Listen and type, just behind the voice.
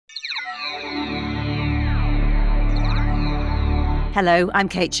Hello, I'm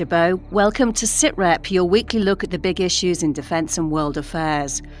Kate Chabot. Welcome to SitRep, your weekly look at the big issues in defence and world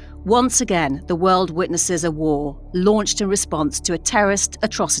affairs. Once again, the world witnesses a war launched in response to a terrorist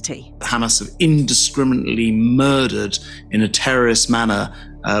atrocity. Hamas have indiscriminately murdered in a terrorist manner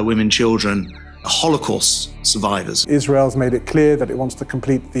women, children, Holocaust survivors. Israel's made it clear that it wants to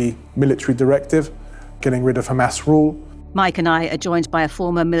complete the military directive, getting rid of Hamas rule. Mike and I are joined by a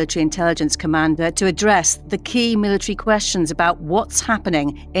former military intelligence commander to address the key military questions about what's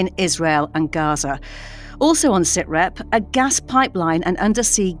happening in Israel and Gaza. Also on SitRep, a gas pipeline and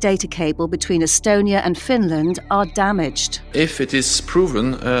undersea data cable between Estonia and Finland are damaged. If it is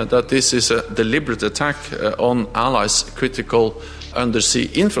proven that this is a deliberate attack on allies' critical undersea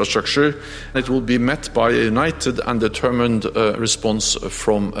infrastructure, it will be met by a united and determined response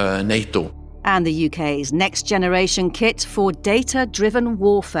from NATO. And the UK's next generation kit for data-driven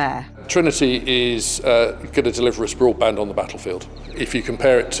warfare. Trinity is going to deliver us broadband on the battlefield. If you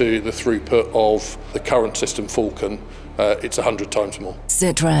compare it to the throughput of the current system Falcon, it's 100 times more.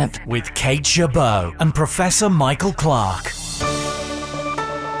 SitRep with Kate Chabot and Professor Michael Clarke.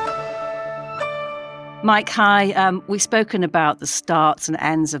 Mike, hi. We've spoken about the starts and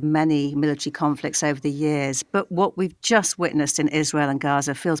ends of many military conflicts over the years, but what we've just witnessed in Israel and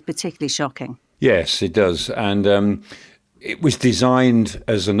Gaza feels particularly shocking. Yes, it does. And it was designed,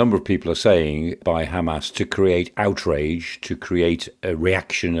 as a number of people are saying, by Hamas to create outrage, to create a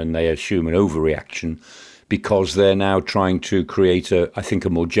reaction, and they assume an overreaction, because they're now trying to create, a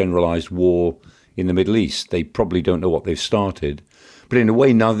more generalised war in the Middle East. They probably don't know what they've started. But in a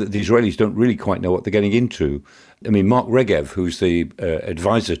way, now that the Israelis don't really quite know what they're getting into. I mean, Mark Regev, who's the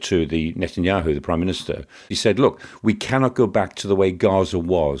advisor to the Netanyahu, the Prime Minister, he said, look, we cannot go back to the way Gaza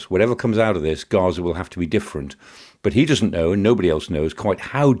was. Whatever comes out of this, Gaza will have to be different. But he doesn't know, and nobody else knows, quite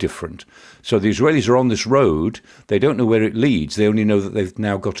how different. So the Israelis are on this road. They don't know where it leads. They only know that they've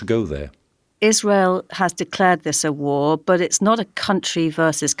now got to go there. Israel has declared this a war, but it's not a country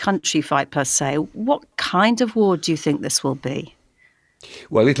versus country fight per se. What kind of war do you think this will be?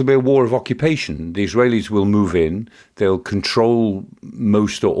 Well, it'll be a war of occupation. The Israelis will move in. They'll control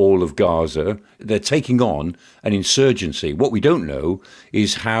most or all of Gaza. They're taking on an insurgency. What we don't know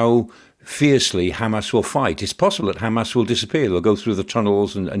is how fiercely Hamas will fight. It's possible that Hamas will disappear. They'll go through the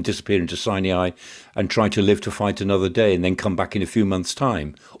tunnels and disappear into Sinai and try to live to fight another day and then come back in a few months'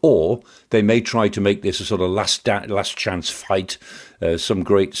 time. Or they may try to make this a sort of last chance fight, some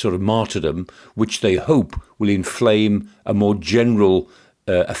great sort of martyrdom, which they hope will inflame a more general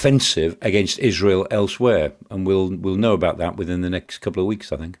offensive against Israel elsewhere. And we'll know about that within the next couple of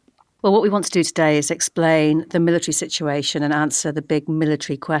weeks, I think. Well, what we want to do today is explain the military situation and answer the big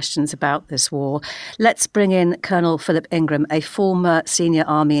military questions about this war. Let's bring in Colonel Philip Ingram, a former senior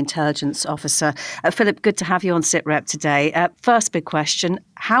army intelligence officer. Philip, good to have you on SitRep today. First big question,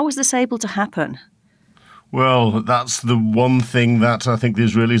 how was this able to happen? Well, that's the one thing that I think the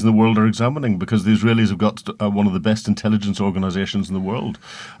Israelis and the world are examining, because the Israelis have got one of the best intelligence organizations in the world.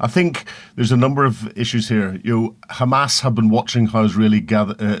 I think there's a number of issues here. Hamas have been watching how the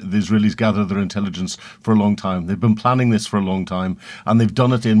Israelis gather their intelligence for a long time. They've been planning this for a long time, and they've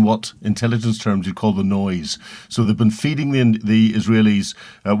done it in what intelligence terms you'd call the noise. So they've been feeding the Israelis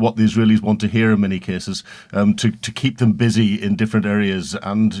what the Israelis want to hear in many cases, to keep them busy in different areas.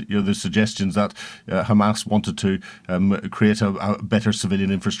 And there's suggestions that Hamas wanted to create a better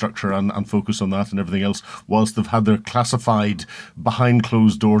civilian infrastructure and focus on that and everything else, whilst they've had their classified behind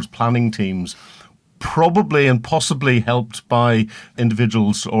closed doors planning teams, probably and possibly helped by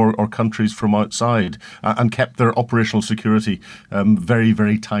individuals or countries from outside, and kept their operational security very,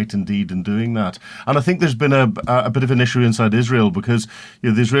 very tight indeed in doing that. And I think there's been a bit of an issue inside Israel, because the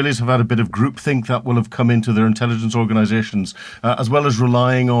Israelis have had a bit of groupthink that will have come into their intelligence organizations, as well as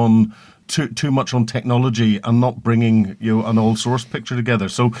relying on too much on technology and not bringing an all-source picture together.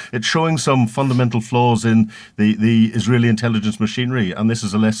 So it's showing some fundamental flaws in the Israeli intelligence machinery, and this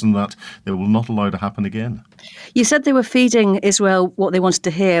is a lesson that they will not allow to happen again. You said they were feeding Israel what they wanted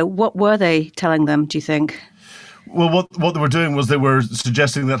to hear. What were they telling them, do you think? Well, what they were doing was they were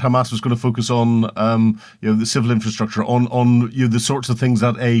suggesting that Hamas was going to focus on the civil infrastructure, on the sorts of things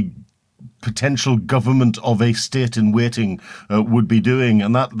that a potential government of a state in waiting would be doing.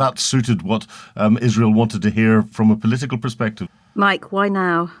 And that suited what Israel wanted to hear from a political perspective. Mike, why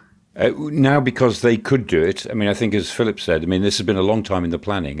now? Now because they could do it. I mean, I think, as Philip said, this has been a long time in the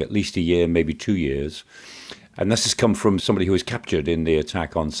planning, at least a year, maybe 2 years. And this has come from somebody who was captured in the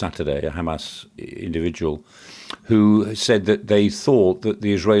attack on Saturday, a Hamas individual, who said that they thought that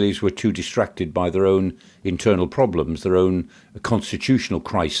the Israelis were too distracted by their own internal problems, their own constitutional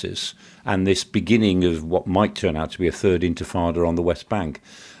crisis, and this beginning of what might turn out to be a third intifada on the West Bank.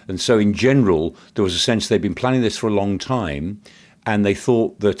 And so in general, there was a sense they'd been planning this for a long time, and they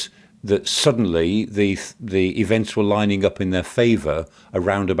thought that suddenly the events were lining up in their favour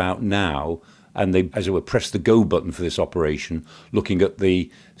around about now, and they, as it were, pressed the go button for this operation, looking at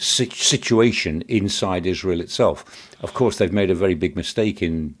the situation inside Israel itself. Of course, they've made a very big mistake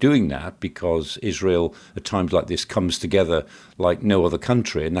in doing that, because Israel, at times like this, comes together like no other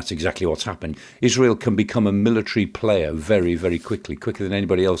country, and that's exactly what's happened. Israel can become a military player very, very quickly, quicker than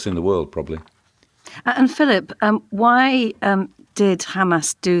anybody else in the world, probably. And Philip, why did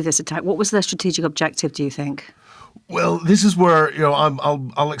Hamas do this attack? What was their strategic objective, do you think? Well, this is where,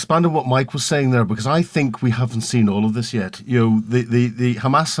 I'll expand on what Mike was saying there, because I think we haven't seen all of this yet. The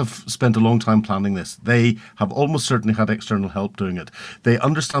Hamas have spent a long time planning this. They have almost certainly had external help doing it. They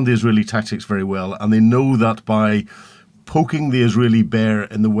understand the Israeli tactics very well, and they know that by poking the Israeli bear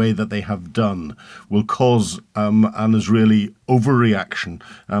in the way that they have done will cause an Israeli overreaction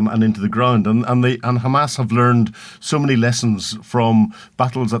and into the ground. And Hamas have learned so many lessons from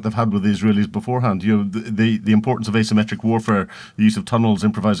battles that they've had with the Israelis beforehand. The importance of asymmetric warfare, the use of tunnels,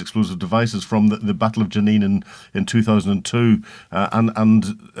 improvised explosive devices from the Battle of Jenin in 2002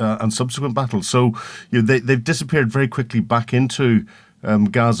 and subsequent battles. So they've disappeared very quickly back into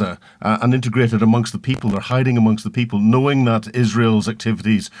Gaza and integrated amongst the people. They're hiding amongst the people, knowing that Israel's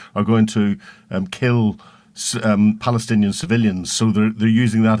activities are going to kill Palestinian civilians. So they're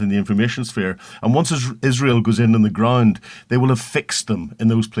using that in the information sphere. And once Israel goes in on the ground, they will have fixed them in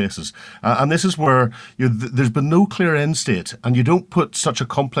those places. And this is where there's been no clear end state, and you don't put such a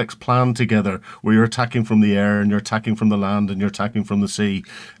complex plan together where you're attacking from the air and you're attacking from the land and you're attacking from the sea.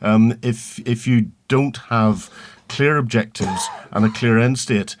 If you don't have clear objectives and a clear end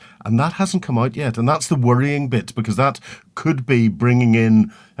state, and that hasn't come out yet, and that's the worrying bit, because that could be bringing in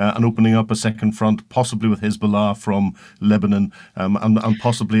and opening up a second front, possibly with Hezbollah from Lebanon, and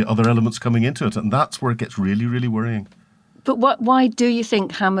possibly other elements coming into it, and that's where it gets really, really worrying. But why do you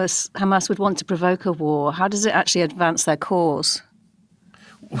think Hamas would want to provoke a war? How does it actually advance their cause?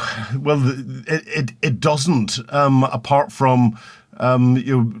 Well, it doesn't, apart from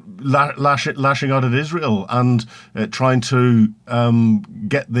lashing out at Israel and trying to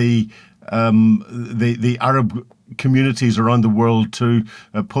get the Arab communities around the world to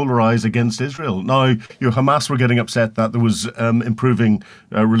polarize against Israel. Now, Hamas were getting upset that there was improving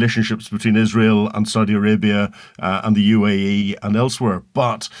relationships between Israel and Saudi Arabia and the UAE and elsewhere,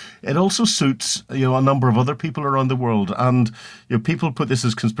 but it also suits a number of other people around the world. And people put this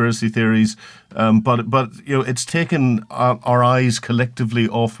as conspiracy theories, but it's taken our eyes collectively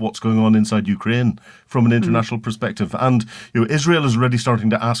off what's going on inside Ukraine from an international perspective. And Israel is already starting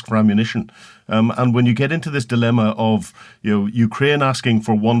to ask for ammunition. And when you get into this dilemma of Ukraine asking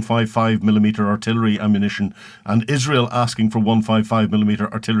for 155mm artillery ammunition and Israel asking for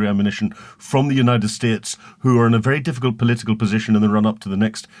 155mm artillery ammunition from the United States, who are in a very difficult political position in the run-up to the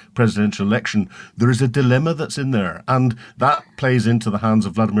next presidential election, there is a dilemma that's in there. And that plays into the hands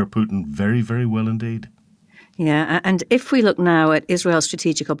of Vladimir Putin very, very well indeed. Yeah, and if we look now at Israel's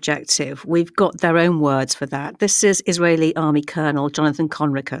strategic objective, we've got their own words for that. This is Israeli Army Colonel Jonathan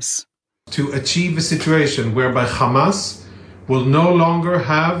Conricus. To achieve a situation whereby Hamas will no longer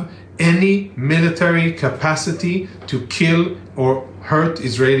have any military capacity to kill or hurt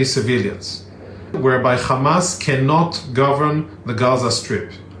Israeli civilians, whereby Hamas cannot govern the Gaza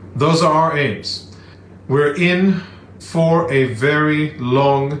Strip. Those are our aims. We're in for a very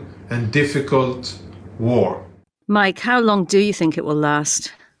long and difficult war. Mike, how long do you think it will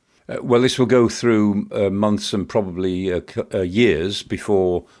last? Well, this will go through months and probably years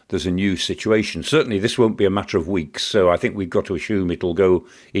before there's a new situation. Certainly, this won't be a matter of weeks. So I think we've got to assume it'll go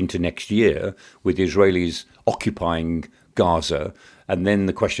into next year with the Israelis occupying Gaza. And then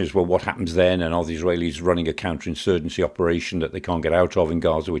the question is, well, what happens then? And are the Israelis running a counterinsurgency operation that they can't get out of in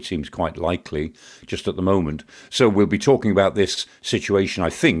Gaza, which seems quite likely just at the moment. So we'll be talking about this situation, I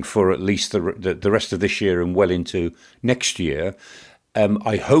think, for at least the rest of this year and well into next year.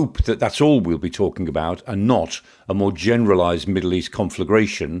 I hope that that's all we'll be talking about and not a more generalised Middle East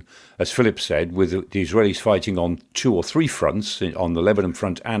conflagration, as Philip said, with the Israelis fighting on 2 or 3 fronts, on the Lebanon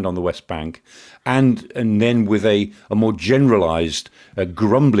front and on the West Bank, and then with a more generalised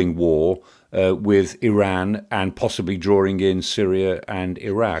grumbling war with Iran and possibly drawing in Syria and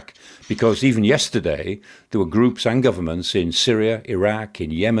Iraq. Because even yesterday, there were groups and governments in Syria, Iraq,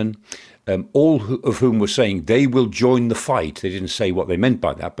 in Yemen, all of whom were saying they will join the fight. They didn't say what they meant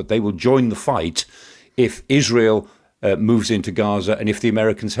by that, but they will join the fight if Israel moves into Gaza and if the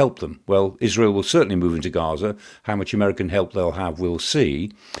Americans help them. Well, Israel will certainly move into Gaza. How much American help they'll have, we'll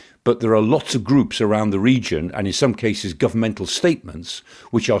see. But there are lots of groups around the region, and in some cases governmental statements,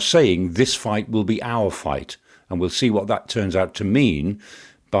 which are saying this fight will be our fight. And we'll see what that turns out to mean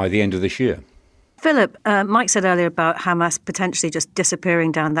by the end of this year. Philip, Mike said earlier about Hamas potentially just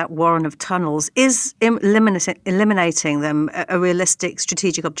disappearing down that warren of tunnels. Is eliminating them a realistic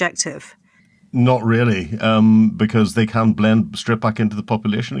strategic objective? Not really, because they can blend straight back into the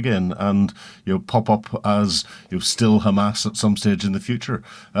population again and pop up as still Hamas at some stage in the future.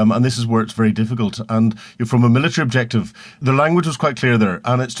 And this is where it's very difficult. And from a military objective, the language was quite clear there,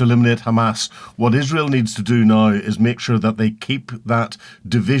 and it's to eliminate Hamas. What Israel needs to do now is make sure that they keep that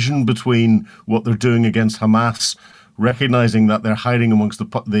division between what they're doing against Hamas, recognising that they're hiding amongst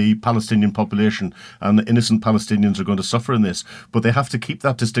the Palestinian population and innocent Palestinians are going to suffer in this. But they have to keep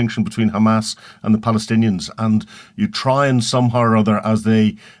that distinction between Hamas and the Palestinians. And you try and somehow or other as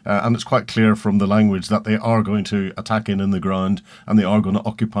they, and it's quite clear from the language that they are going to attack in the ground and they are going to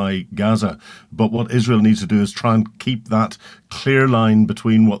occupy Gaza. But what Israel needs to do is try and keep that clear line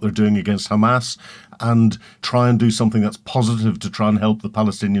between what they're doing against Hamas and try and do something that's positive to try and help the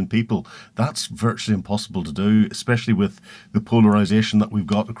Palestinian people. That's virtually impossible to do, especially with the polarization that we've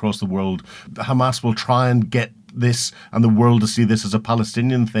got across the world. Hamas will try and get this and the world to see this as a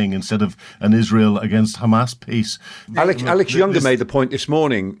Palestinian thing instead of an Israel against Hamas piece. Alex Younger made the point this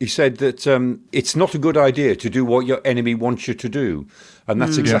morning. He said that it's not a good idea to do what your enemy wants you to do. And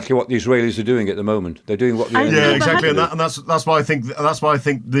that's exactly what the Israelis are doing at the moment. They're doing what the enemy wants exactly. to do. And that's why I think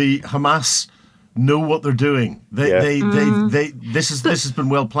the Hamas know what they're doing. This has been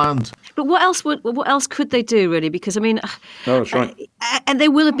well planned. But what else could they do, really? Because No, that's right. And they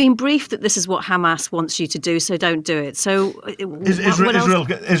will have been briefed that this is what Hamas wants you to do, so don't do it. So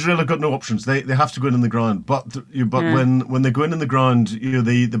Israel have got no options. They have to go in the ground. But when they go in the ground,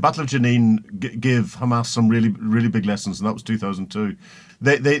 the Battle of Jenin gave Hamas some really really big lessons, and that was 2002.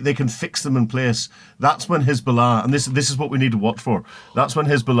 They can fix them in place. That's when Hezbollah, and this is what we need to watch for. That's when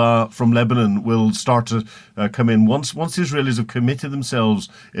Hezbollah from Lebanon will start to come in. Once the Israelis have committed themselves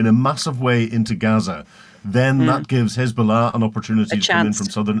in a massive way into Gaza, then that gives Hezbollah an opportunity to come in from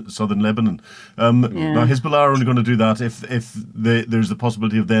southern Lebanon. Now Hezbollah are only going to do that if there's the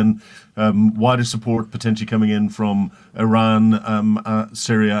possibility of then wider support potentially coming in from Iran,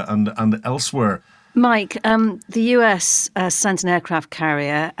 Syria, and elsewhere. Mike, the US sent an aircraft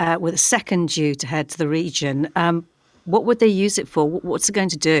carrier with a second due to head to the region. What would they use it for? What's it going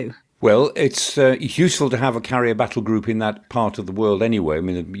to do? Well, it's useful to have a carrier battle group in that part of the world anyway. I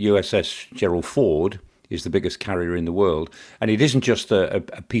mean, the USS Gerald Ford is the biggest carrier in the world. And it isn't just a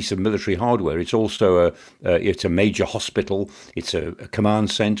piece of military hardware. It's also it's a major hospital. It's a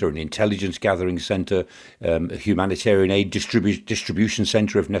command center, an intelligence gathering center, a humanitarian aid distribution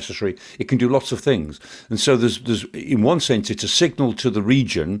center if necessary. It can do lots of things. And so there's in one sense, it's a signal to the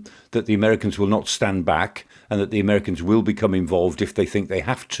region that the Americans will not stand back and that the Americans will become involved if they think they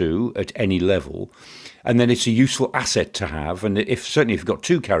have to at any level. And then it's a useful asset to have. And certainly if you've got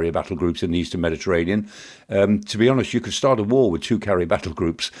two carrier battle groups in the Eastern Mediterranean, to be honest, you could start a war with two carrier battle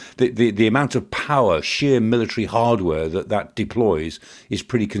groups. The amount of power, sheer military hardware that deploys is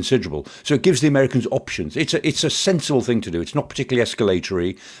pretty considerable. So it gives the Americans options. It's a sensible thing to do. It's not particularly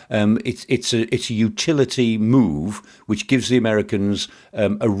escalatory. It's a utility move which gives the Americans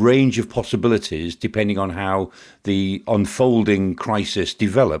a range of possibilities depending on how the unfolding crisis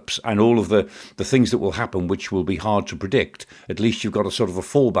develops and all of the things that will happen, which will be hard to predict. At least you've got a sort of a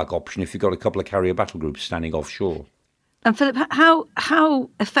fallback option if you've got a couple of carrier battle groups standing offshore. And Philip, how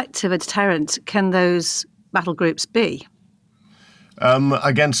effective a deterrent can those battle groups be?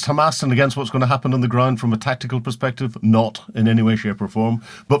 Against Hamas and against what's going to happen on the ground from a tactical perspective, not in any way, shape or form,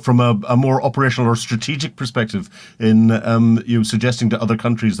 but from a more operational or strategic perspective in suggesting to other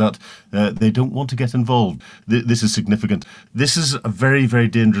countries that they don't want to get involved. This is significant. This is a very, very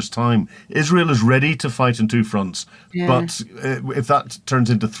dangerous time. Israel is ready to fight in two fronts, but if that turns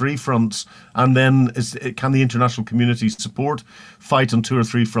into three fronts, and then can the international community support fight on two or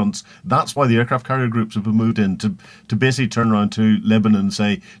three fronts? That's why the aircraft carrier groups have been moved in to basically turn around to Lebanon and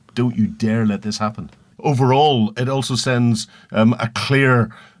say, don't you dare let this happen. Overall, it also sends a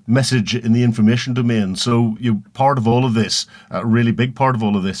clear message in the information domain. So part of all of this, a really big part of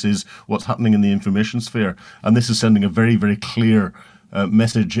all of this is what's happening in the information sphere. And this is sending a very, very clear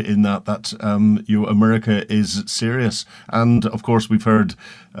message in that America is serious. And of course, we've heard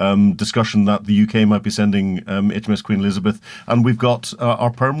discussion that the UK might be sending HMS Queen Elizabeth. And we've got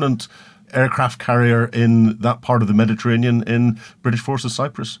our permanent aircraft carrier in that part of the Mediterranean in British Forces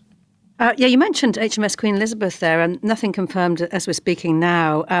Cyprus. You mentioned HMS Queen Elizabeth there, and nothing confirmed as we're speaking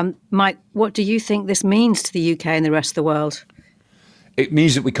now. Mike, what do you think this means to the UK and the rest of the world? It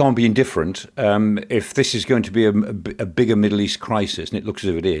means that we can't be indifferent. If this is going to be a bigger Middle East crisis, and it looks as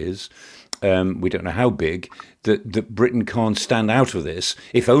if it is, we don't know how big, that Britain can't stand out of this,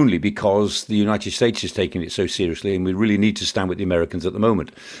 if only because the United States is taking it so seriously, and we really need to stand with the Americans at the moment.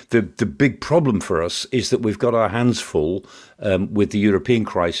 The big problem for us is that we've got our hands full with the European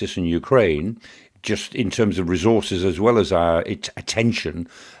crisis in Ukraine, just in terms of resources as well as our attention,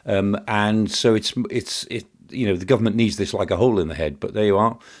 and so it's the government needs this like a hole in the head, but there you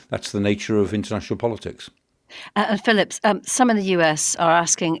are. That's the nature of international politics. And Philip, some in the US are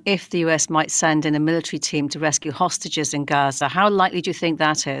asking if the US might send in a military team to rescue hostages in Gaza. How likely do you think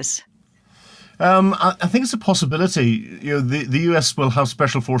that is? I think it's a possibility. The US will have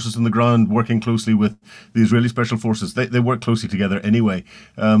special forces on the ground working closely with the Israeli special forces. They work closely together anyway,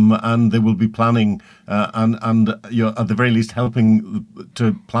 and they will be planning and at the very least helping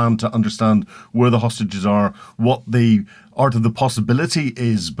to plan to understand where the hostages are, what the art of the possibility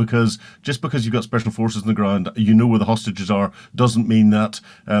is, because just because you've got special forces on the ground, where the hostages are, doesn't mean that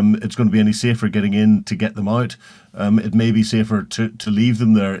it's going to be any safer getting in to get them out. It may be safer to leave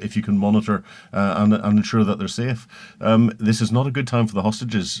them there if you can monitor and ensure that they're safe. This is not a good time for the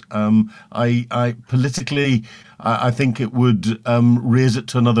hostages. I politically, I think it would raise it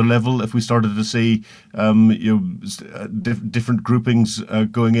to another level if we started to see different groupings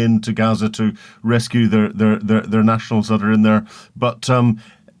going into Gaza to rescue their nationals that are in there. But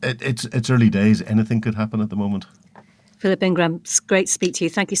it's early days. Anything could happen at the moment. Philip Ingram, it's great to speak to you.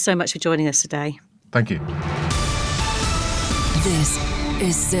 Thank you so much for joining us today. Thank you. This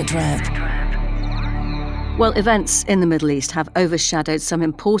is SITREP. Well, events in the Middle East have overshadowed some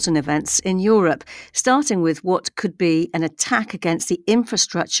important events in Europe, starting with what could be an attack against the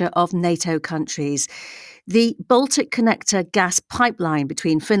infrastructure of NATO countries. The Baltic connector gas pipeline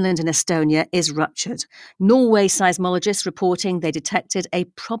between Finland and Estonia is ruptured. Norway seismologists reporting they detected a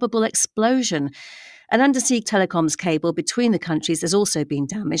probable explosion. An undersea telecoms cable between the countries has also been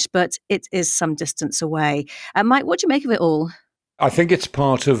damaged, but it is some distance away. Mike, what do you make of it all? I think it's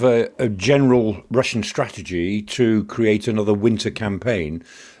part of a general Russian strategy to create another winter campaign.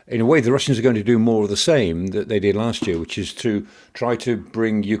 In a way, the Russians are going to do more of the same that they did last year, which is to try to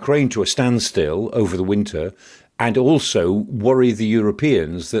bring Ukraine to a standstill over the winter and also worry the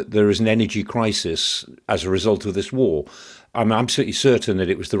Europeans that there is an energy crisis as a result of this war. I'm absolutely certain that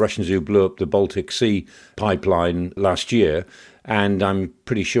it was the Russians who blew up the Baltic Sea pipeline last year, and I'm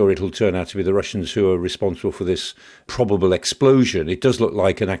pretty sure it'll turn out to be the Russians who are responsible for this probable explosion. It does look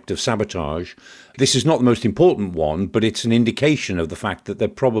like an act of sabotage. This is not the most important one, but it's an indication of the fact that they're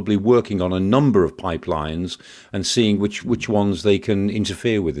probably working on a number of pipelines and seeing which ones they can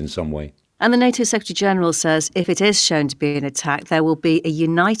interfere with in some way. And the NATO Secretary-General says if it is shown to be an attack, there will be a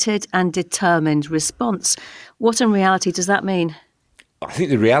united and determined response. What in reality does that mean? I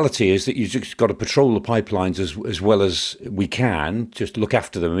think the reality is that you've just got to patrol the pipelines as well as we can, just look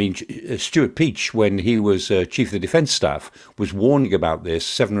after them. I mean, Stuart Peach, when he was Chief of the Defence Staff, was warning about this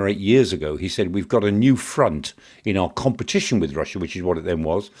 7 or 8 years ago. He said, we've got a new front in our competition with Russia, which is what it then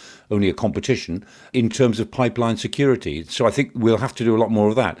was, only a competition, in terms of pipeline security. So I think we'll have to do a lot more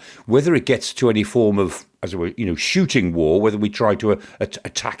of that. Whether it gets to any form of, as it were, shooting war, whether we try to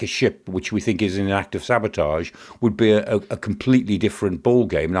attack a ship, which we think is an act of sabotage, would be a completely different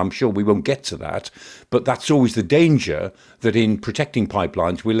ballgame. And I'm sure we won't get to that. But that's always the danger, that in protecting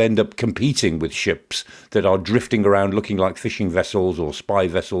pipelines, we'll end up competing with ships that are drifting around looking like fishing vessels or spy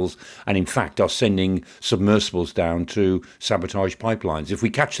vessels, and in fact are sending submersibles down to sabotage pipelines. If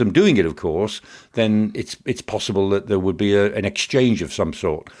we catch them doing it, of course, then it's possible that there would be an exchange of some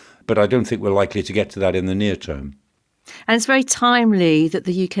sort. But I don't think we're likely to get to that in the near term. And it's very timely that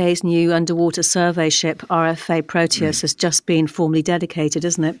the UK's new underwater survey ship, RFA Proteus, has just been formally dedicated,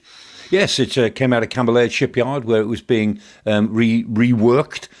 isn't it? Yes, it came out of Camberlaird shipyard where it was being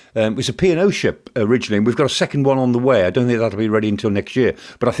reworked. It was a P&O ship originally, and we've got a second one on the way. I don't think that'll be ready until next year,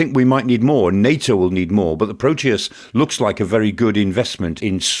 but I think we might need more. NATO will need more, but the Proteus looks like a very good investment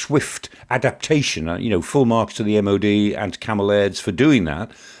in swift adaptation. Full marks to the MOD and Camberlaird's for doing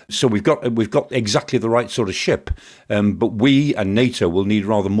that. So we've got exactly the right sort of ship, but we and NATO will need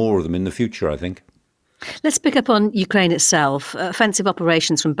rather more of them in the future, I think. Let's pick up on Ukraine itself. Offensive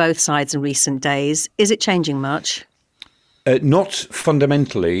operations from both sides in recent days. Is it changing much? Not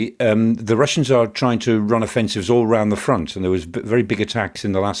fundamentally. The Russians are trying to run offensives all around the front, and there was very big attacks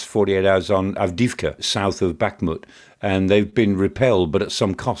in the last 48 hours on Avdiivka, south of Bakhmut, and they've been repelled, but at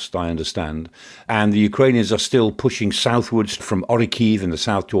some cost, I understand. And the Ukrainians are still pushing southwards from Orikhiv in the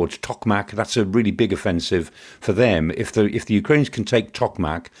south towards Tokmak. That's a really big offensive for them. If the Ukrainians can take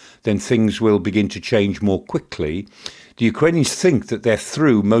Tokmak, then things will begin to change more quickly. The Ukrainians think that they're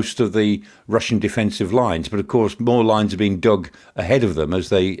through most of the Russian defensive lines, but of course more lines are being dug ahead of them as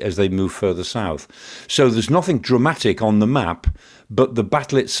they move further south. So there's nothing dramatic on the map, but the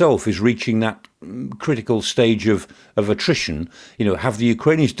battle itself is reaching that critical stage of attrition. Have the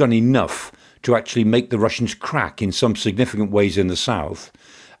Ukrainians done enough to actually make the Russians crack in some significant ways in the south?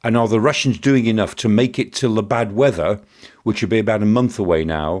 And are the Russians doing enough to make it till the bad weather, which will be about a month away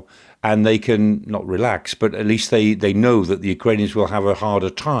now, and they can not relax, but at least they know that the Ukrainians will have a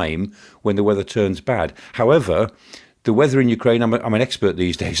harder time when the weather turns bad. However, the weather in Ukraine, I'm an expert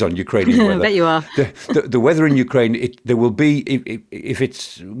these days on Ukrainian weather. I bet you are. The weather in Ukraine, there will be, if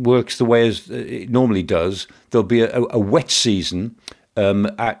it works the way as it normally does, there'll be a wet season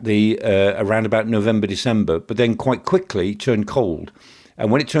at around about November, December, but then quite quickly turn cold.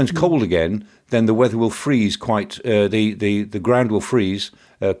 And when it turns cold again, then the weather will freeze the ground will freeze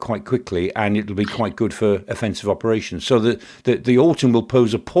quite quickly, and it'll be quite good for offensive operations. So the autumn will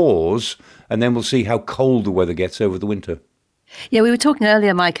pose a pause, and then we'll see how cold the weather gets over the winter. Yeah, we were talking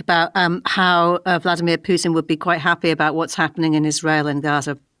earlier, Mike, about how Vladimir Putin would be quite happy about what's happening in Israel and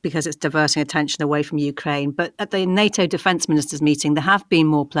Gaza because it's diverting attention away from Ukraine. But at the NATO defence ministers meeting, there have been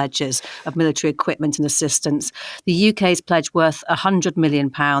more pledges of military equipment and assistance. The UK's pledge worth £100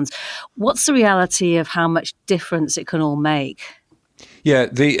 million. What's the reality of how much difference it can all make? Yeah,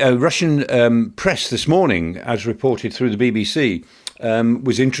 the Russian press this morning, as reported through the BBC,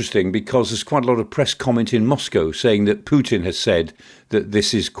 was interesting because there's quite a lot of press comment in Moscow saying that Putin has said that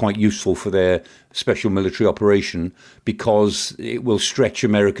this is quite useful for their special military operation because it will stretch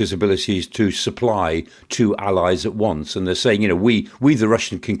America's abilities to supply two allies at once. And they're saying, we the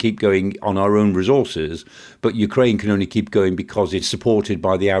Russians can keep going on our own resources, but Ukraine can only keep going because it's supported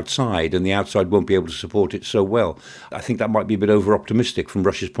by the outside, and the outside won't be able to support it so well. I think that might be a bit over-optimistic from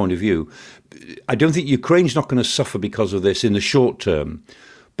Russia's point of view. I don't think Ukraine's not going to suffer because of this in the short term,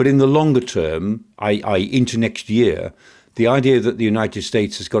 but in the longer term, i.e. into next year, the idea that the United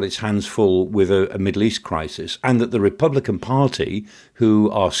States has got its hands full with a Middle East crisis, and that the Republican Party,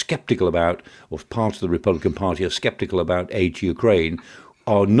 who are sceptical about, or part of the Republican Party are sceptical about aid to Ukraine,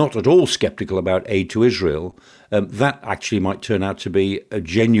 are not at all sceptical about aid to Israel, that actually might turn out to be a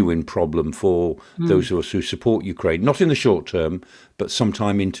genuine problem for those of us who support Ukraine, not in the short term, but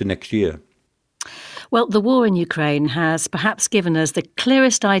sometime into next year. Well, the war in Ukraine has perhaps given us the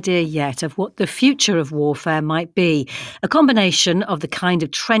clearest idea yet of what the future of warfare might be. A combination of the kind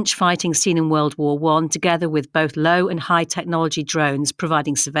of trench fighting seen in World War I, together with both low and high technology drones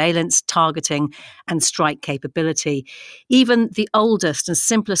providing surveillance, targeting and strike capability. Even the oldest and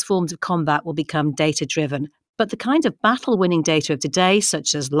simplest forms of combat will become data-driven. But the kind of battle-winning data of today,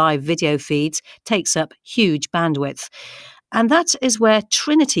 such as live video feeds, takes up huge bandwidth. And that is where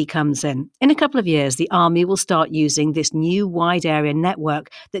Trinity comes in. In a couple of years, the Army will start using this new wide area network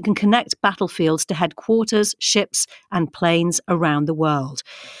that can connect battlefields to headquarters, ships and planes around the world.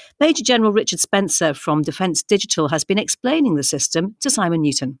 Major General Richard Spencer from Defence Digital has been explaining the system to Simon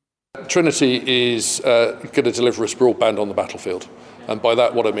Newton. Trinity is going to deliver us broadband on the battlefield. And by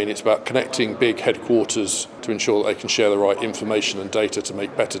that, what I mean, it's about connecting big headquarters to ensure that they can share the right information and data to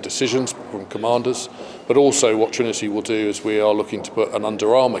make better decisions from commanders. But also what Trinity will do is we are looking to put an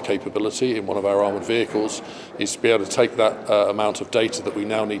under-armour capability in one of our armoured vehicles, is to be able to take that amount of data that we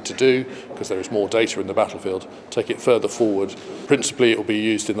now need to do, because there is more data in the battlefield, take it further forward. Principally, it will be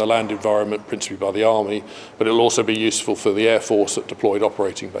used in the land environment, principally by the Army, but it will also be useful for the Air Force at deployed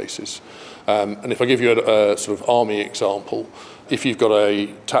operating bases. And if I give you a sort of Army example, if you've got a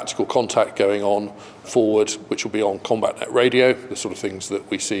tactical contact going on forward, which will be on combat net radio, the sort of things that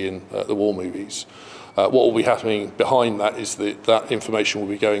we see in the war movies, what will be happening behind that is that information will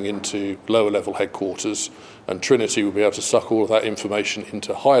be going into lower level headquarters, and Trinity will be able to suck all of that information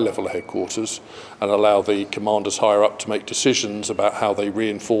into higher level headquarters and allow the commanders higher up to make decisions about how they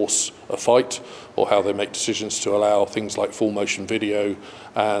reinforce a fight, or how they make decisions to allow things like full motion video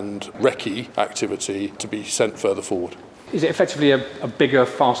and recce activity to be sent further forward. Is it effectively a bigger,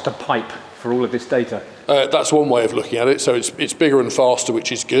 faster pipe for all of this data? That's one way of looking at it. So it's bigger and faster,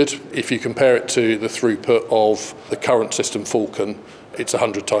 which is good. If you compare it to the throughput of the current system Falcon, it's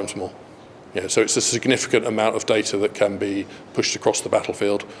 100 times more. So it's a significant amount of data that can be pushed across the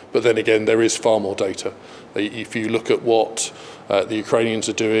battlefield. But then again, there is far more data. If you look at what the Ukrainians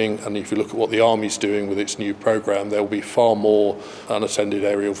are doing, and if you look at what the Army's doing with its new programme, there will be far more unattended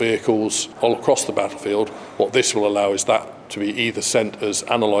aerial vehicles all across the battlefield. What this will allow is that to be either sent as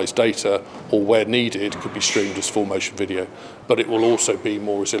analysed data or, where needed, could be streamed as full motion video. But it will also be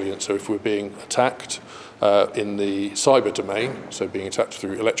more resilient. So if we're being attacked in the cyber domain, so being attacked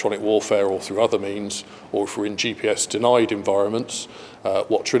through electronic warfare or through other means, or if we're in GPS-denied environments,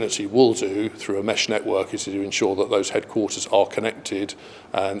 what Trinity will do through a mesh network is to ensure that those headquarters are connected,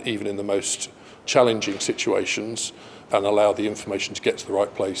 and even in the most challenging situations, and allow the information to get to the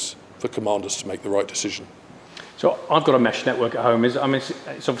right place for commanders to make the right decision. So I've got a mesh network at home. It's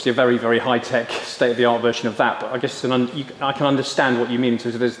obviously a very, very high-tech, state-of-the-art version of that, but I guess I can understand what you mean.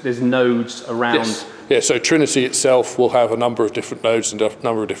 So there's nodes around. Yes. Yeah, so Trinity itself will have a number of different nodes and a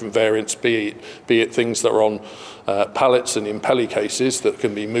number of different variants, be it things that are on pallets and in pelly cases that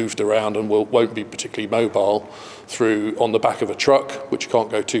can be moved around and won't be particularly mobile, through on the back of a truck, which can't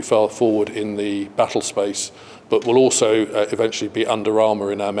go too far forward in the battle space, but will also eventually be under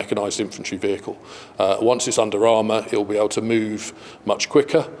armour in our mechanised infantry vehicle. Once it's under armour, it will be able to move much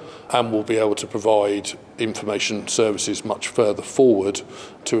quicker and will be able to provide information services much further forward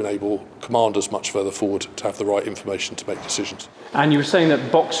to enable commanders much further forward to have the right information to make decisions. And you were saying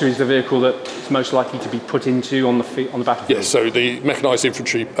that Boxer is the vehicle that is most likely to be put into on the battlefield? Yes, so the mechanised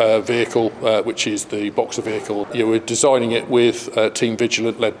infantry vehicle, which is the Boxer vehicle, we're designing it with Team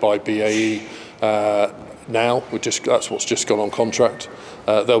Vigilant led by BAE. Now, that's what's just gone on contract.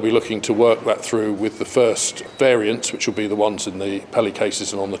 They'll be looking to work that through with the first variants, which will be the ones in the pelly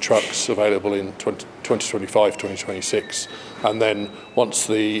cases and on the trucks, available in 2025, 2026. And then once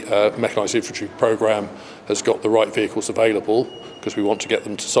the mechanised infantry programme has got the right vehicles available, because we want to get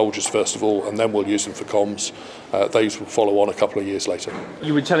them to soldiers first of all, and then we'll use them for comms, those will follow on a couple of years later.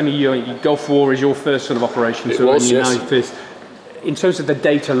 You were telling me Gulf War is your first sort of operation. It was, yes. In terms of the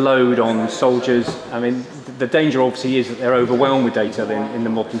data load on soldiers, I mean, the danger obviously is that they're overwhelmed with data in the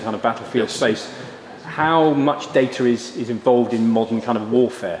modern kind of battlefield space. How much data is involved in modern kind of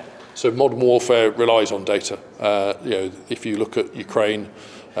warfare? So modern warfare relies on data. If you look at Ukraine,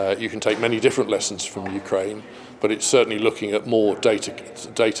 you can take many different lessons from Ukraine, but it's certainly looking at more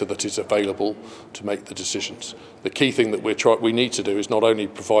data that is available to make the decisions. The key thing that we need to do is not only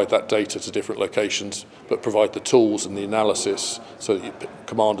provide that data to different locations, but provide the tools and the analysis so that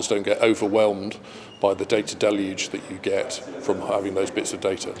commanders don't get overwhelmed by the data deluge that you get from having those bits of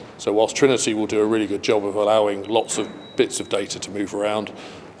data. So whilst Trinity will do a really good job of allowing lots of bits of data to move around,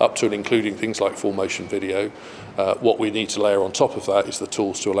 up to and including things like full motion video, what we need to layer on top of that is the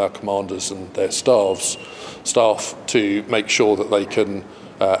tools to allow commanders and their staff to make sure that they can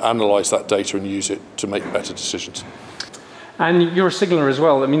analyse that data and use it to make better decisions. And you're a signaller as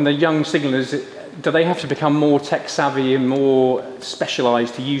well. I mean, the young signallers, do they have to become more tech savvy and more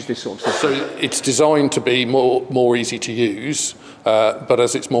specialised to use this sort of stuff? So it's designed to be more easy to use, but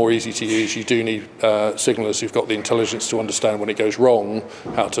as it's more easy to use, you do need signallers who've got the intelligence to understand when it goes wrong,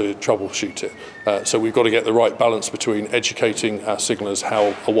 how to troubleshoot it. So we've got to get the right balance between educating our signallers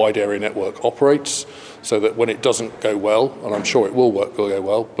how a wide area network operates, so that when it doesn't go well, and I'm sure it will go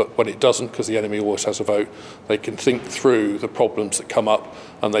well, but when it doesn't, because the enemy always has a vote, they can think through the problems that come up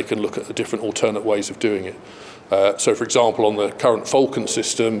and they can look at the different alternate ways of doing it. So, for example, on the current Falcon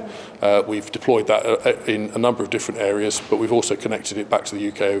system, we've deployed that in a number of different areas, but we've also connected it back to the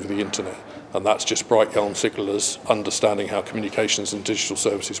UK over the internet. And that's just bright young signallers understanding how communications and digital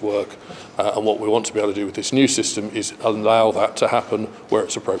services work. And what we want to be able to do with this new system is allow that to happen where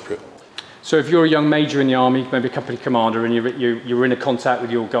it's appropriate. So if you're a young major in the army, maybe a company commander, and you're in a contact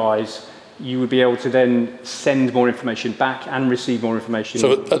with your guys, you would be able to then send more information back and receive more information.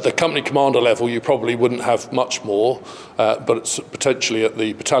 So at the company commander level, you probably wouldn't have much more, but it's potentially at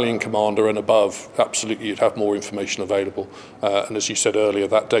the battalion commander and above, absolutely you'd have more information available. And as you said earlier,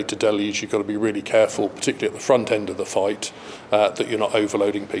 that data deluge, you've got to be really careful, particularly at the front end of the fight, that you're not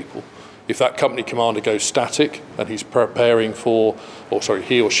overloading people. If that company commander goes static and he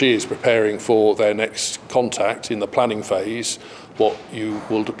or she is preparing for their next contact in the planning phase, what you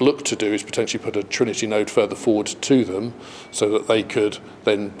will look to do is potentially put a Trinity node further forward to them so that they could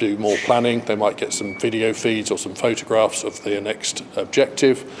then do more planning. They might get some video feeds or some photographs of their next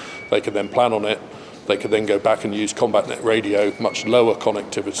objective. They can then plan on it. They could then go back and use combat net radio, much lower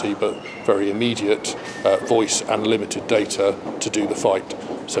connectivity but very immediate voice and limited data to do the fight.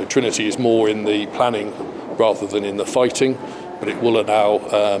 So Trinity is more in the planning rather than in the fighting, but it will allow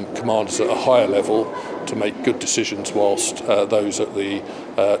commanders at a higher level to make good decisions whilst those at the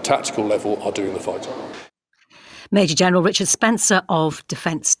tactical level are doing the fighting. Major General Richard Spencer of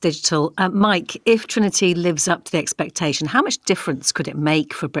Defence Digital. Mike, if Trinity lives up to the expectation, how much difference could it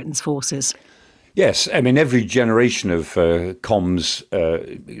make for Britain's forces? Yes, I mean, every generation of comms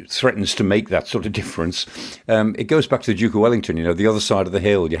threatens to make that sort of difference. It goes back to the Duke of Wellington, the other side of the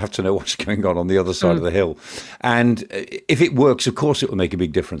hill. You have to know what's going on the other side of the hill. And if it works, of course, it will make a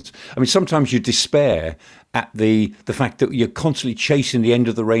big difference. I mean, sometimes you despair at the fact that you're constantly chasing the end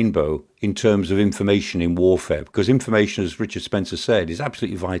of the rainbow in terms of information in warfare, because information, as Richard Spencer said, is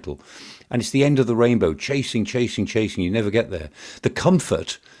absolutely vital. And it's the end of the rainbow, chasing, you never get there. The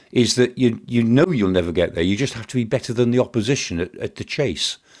comfort is that you know you'll never get there. You just have to be better than the opposition at the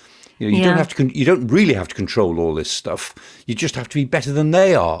chase. You don't really have to control all this stuff. You just have to be better than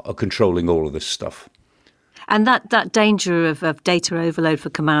they are at controlling all of this stuff. And that danger of data overload for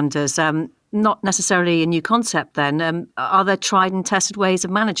commanders, not necessarily a new concept then. Are there tried and tested ways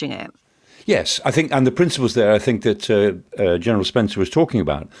of managing it? Yes, I think, and the principles there, I think that General Spencer was talking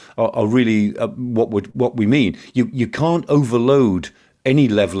about are really what we mean. You can't overload any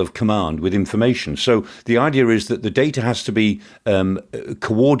level of command with information. So the idea is that the data has to be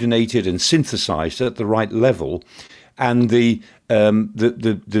coordinated and synthesized at the right level, and the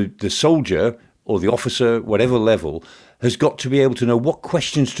soldier or the officer, whatever level, has got to be able to know what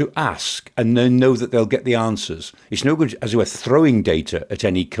questions to ask and then know that they'll get the answers. It's no good, as it were, throwing data at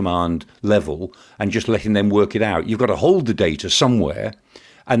any command level and just letting them work it out. You've got to hold the data somewhere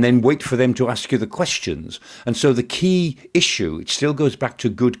and then wait for them to ask you the questions. And so the key issue, it still goes back to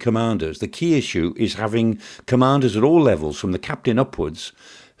good commanders. The key issue is having commanders at all levels, from the captain upwards,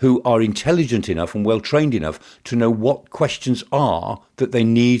 who are intelligent enough and well-trained enough to know what questions are that they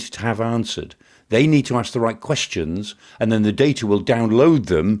need to have answered. They need to ask the right questions, and then the data will download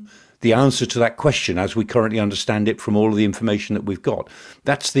them the answer to that question as we currently understand it from all of the information that we've got.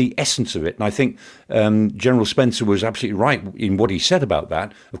 That's the essence of it. And I think General Spencer was absolutely right in what he said about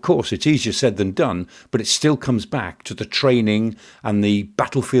that. Of course, it's easier said than done, but it still comes back to the training and the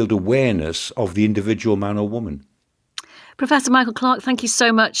battlefield awareness of the individual man or woman. Professor Michael Clarke, thank you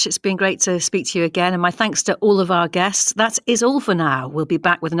so much. It's been great to speak to you again. And my thanks to all of our guests. That is all for now. We'll be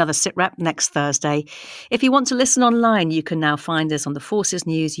back with another SITREP next Thursday. If you want to listen online, you can now find us on the Forces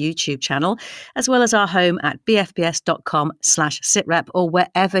News YouTube channel, as well as our home at bfbs.com/SITREP or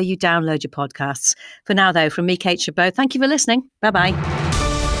wherever you download your podcasts. For now, though, from me, Kate Chabot, thank you for listening. Bye-bye.